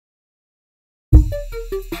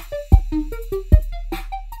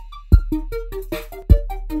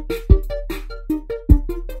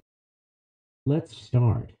Let's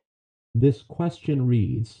start. This question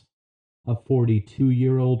reads, a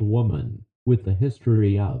 42-year-old woman with a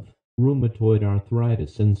history of rheumatoid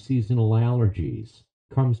arthritis and seasonal allergies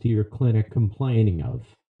comes to your clinic complaining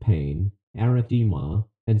of pain, erythema,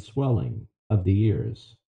 and swelling of the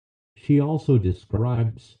ears. She also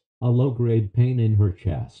describes a low-grade pain in her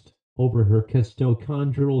chest over her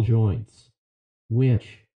costochondral joints.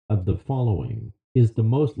 Which of the following is the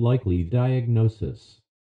most likely diagnosis?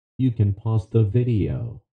 You can pause the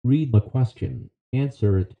video, read the question,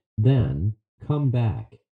 answer it, then come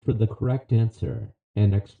back for the correct answer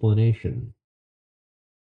and explanation.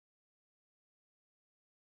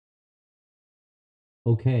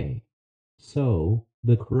 Okay, so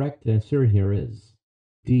the correct answer here is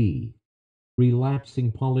D.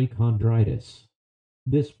 Relapsing polychondritis.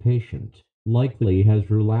 This patient likely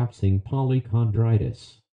has relapsing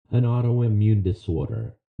polychondritis, an autoimmune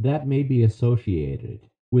disorder that may be associated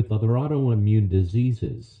with other autoimmune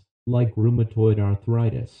diseases like rheumatoid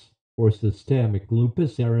arthritis or systemic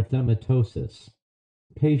lupus erythematosus.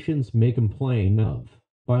 Patients may complain of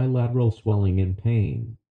bilateral swelling and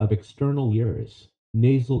pain of external ears,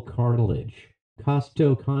 nasal cartilage,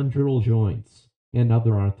 costochondral joints, and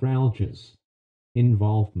other arthralgias.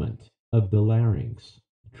 Involvement of the larynx,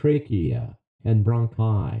 trachea, and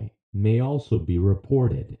bronchi may also be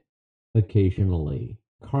reported. Occasionally,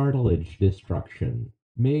 cartilage destruction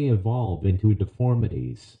may evolve into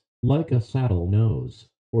deformities, like a saddle nose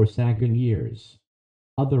or sagging ears.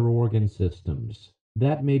 Other organ systems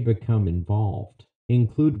that may become involved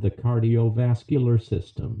include the cardiovascular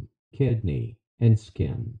system, kidney, and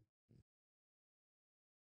skin.